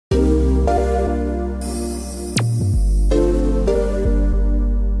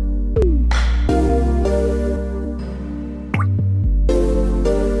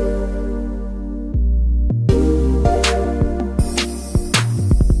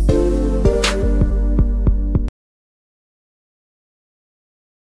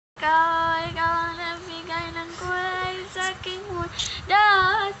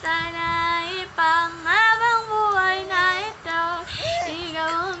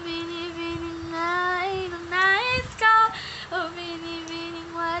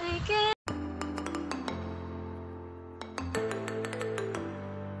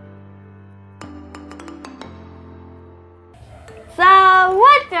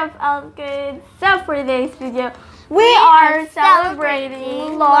of LSquad. So for today's video, we are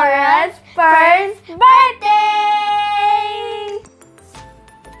celebrating Laura's first birthday!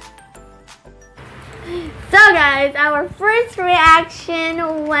 So guys, our first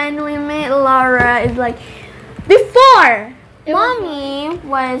reaction when we met Laura is like, before Mommy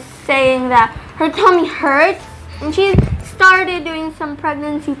was saying that her tummy hurts and she started doing some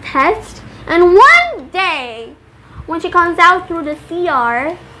pregnancy tests, and one day when she comes out through the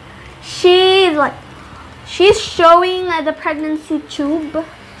CR, she's showing the pregnancy tube.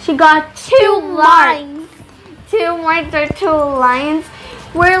 She got two lines. 2 marks or 2 lines.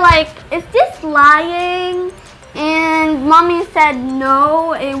 We're like, is this lying? And Mommy said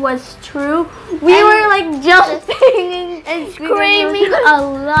no, it was true. We were like jumping and screaming a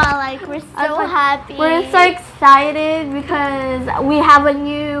lot. Like, we're so happy. We're so excited because we have a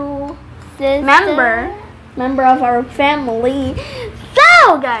new member of our family.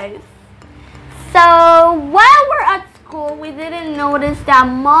 So guys, so while we're at school, we didn't notice that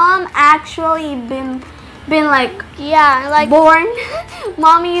Mom actually been like, yeah, like born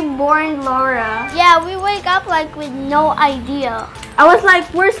Mommy born Laura. Yeah, we wake up like with no idea. I was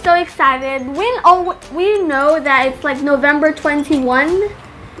like, we're so excited. We know that it's like November 21,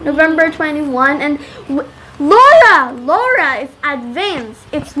 and Laura is advanced.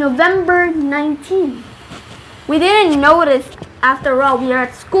 It's November 19. We didn't notice. After all, we are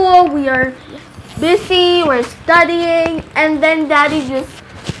at school, we are busy, we're studying, and then Daddy just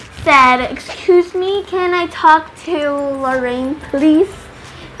said, "Excuse me, can I talk to Lorraine, please?"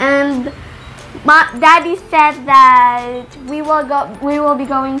 And Daddy said that we will be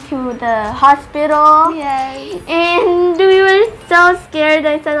going to the hospital. Yes. And we were so scared.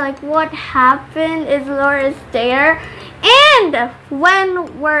 I said, like, what happened? Is Laura's there? And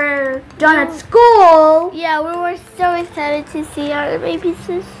when we're done at school, yeah, we were so excited to see our baby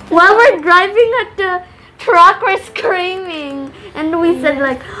sister. While we're driving at the truck, we're screaming, and we said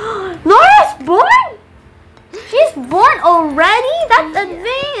like, Laura's born? She's born already? That's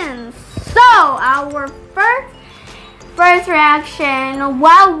advanced. So our first reaction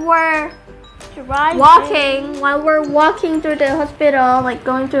while we're walking through the hospital, like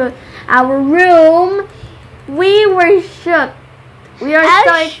going to our room, we were shook. We are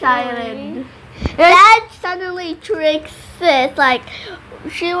so excited. Dad suddenly tricks us, like,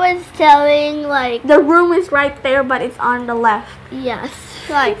 she was telling, like, the room is right there, but it's on the left. Yes.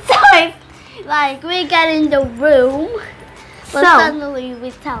 Like, so it's like we get in the room, but suddenly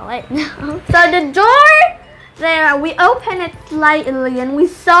we tell it. So the door there, we open it slightly, and we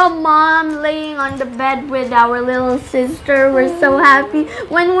saw Mom laying on the bed with our little sister. We're so happy.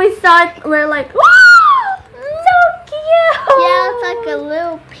 When we saw it, we're like, wow, so cute. Yeah, it's like a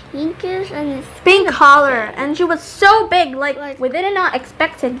little pinkish and it's pink color, and she was so big. Like we did not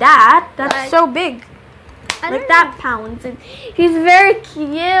expected that. That's like, so big. Like that pounds. And she's very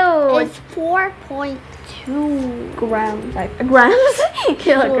cute. It's 4.2 grams. Like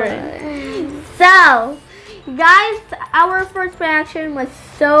kilograms. So, guys, our first reaction was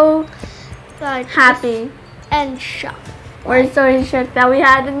so happy and shocked. We're so shocked that we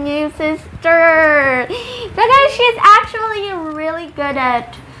had a new sister. So guys, she's actually really good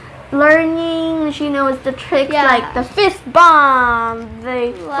at learning. She knows the tricks, like the fist bump,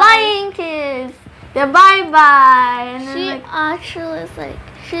 the flying kiss, the bye-bye. And she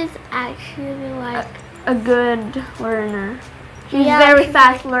she's actually like a good learner. She's very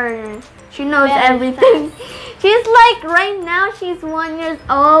fast learner. She knows everything. She's like, right now, she's 1 year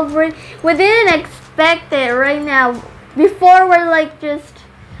old. We didn't expect it right now. Before, we're like just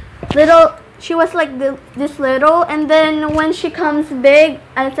little. She was like this little, and then when she comes big,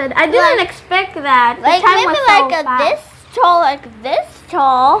 I said I didn't expect that. Like maybe like this tall, like this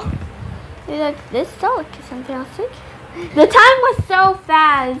tall, like this tall, like something else. The time was so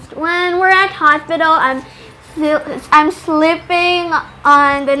fast. When we're at hospital, I'm sleeping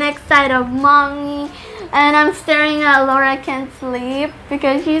on the next side of Mommy, and I'm staring at Laura. Can't sleep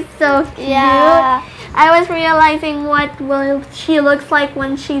because she's so cute. Yeah. I was realizing what will she looks like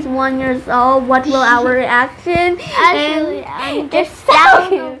when she's 1 year old. What will our reaction? Actually, it's so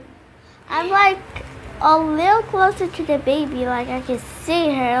cute. I'm like a little closer to the baby. Like I can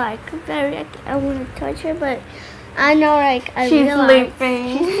see her. Like very. I want to touch her, but I know like she's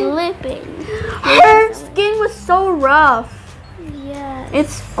sleeping. She's sleeping. Her skin was so rough. Yeah.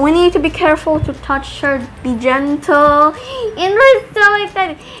 We need to be careful to touch her. Be gentle. And we're so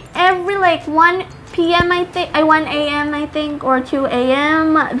excited. Every like 1 p.m. I think, 1 a.m. I think, or 2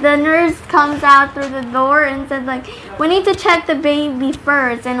 a.m. the nurse comes out through the door and says like, we need to check the baby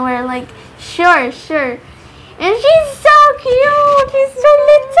first, and we're like, sure. And she's so cute. She's so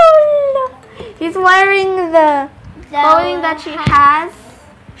little. wearing the clothing that she has.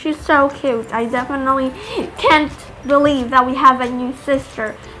 She's so cute. I definitely can't believe that we have a new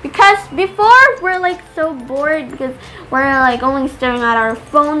sister. Because before we're like so bored because we're like only staring at our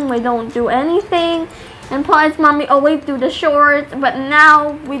phone. We don't do anything. And plus, mommy always do the shorts. But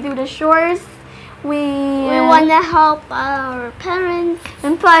now we do the shorts. We want to help our parents.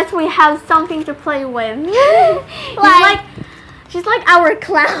 And plus, we have something to play with. She's like our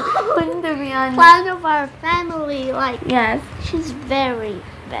clown, to be honest. Clown of our family. Like, yes. She's very,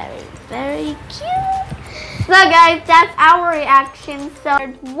 very, very cute. So guys, that's our reaction. So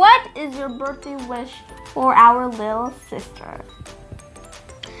what is your birthday wish for our little sister?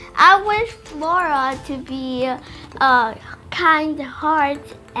 I wish Laura to be a kind heart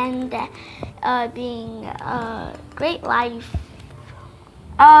and being a great life.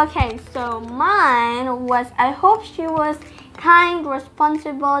 Okay, so mine was, I hope she was kind,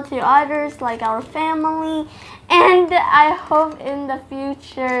 responsible to others like our family, and I hope in the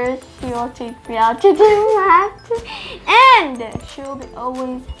future she will teach me how to do that, and she will be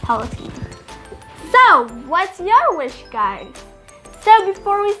always healthy. So, what's your wish, guys? So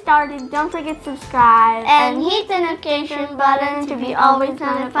before we started, don't forget to subscribe and hit the notification button to be always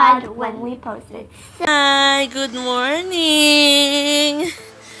notified when we post it. Hi, good morning.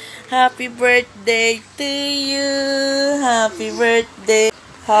 Happy birthday to you. Happy birthday.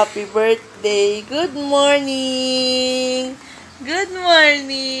 Happy birthday. Good morning. Good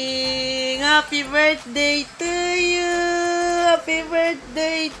morning. Happy birthday to you. Happy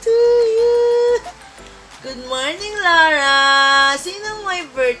birthday to you. Good morning, Laura. Sinong may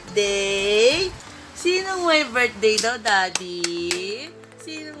birthday? Sinong may birthday daw, Daddy?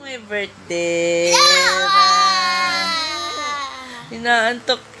 Sinong may birthday?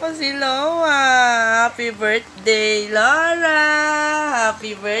 Inaantok pa si Laura. Happy birthday, Laura.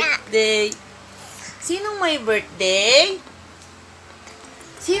 Happy birthday. Sinong may birthday?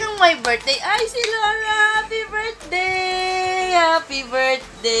 Sinong may birthday? Ay, si Laura. Happy birthday. Happy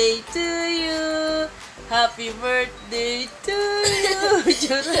birthday to you. Happy birthday to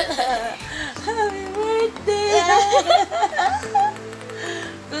you. Happy birthday.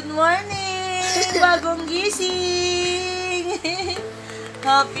 Good morning. Bagong gising.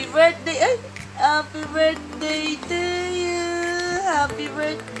 Happy birthday. Ay, happy birthday to you. Happy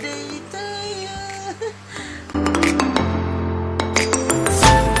birthday to you.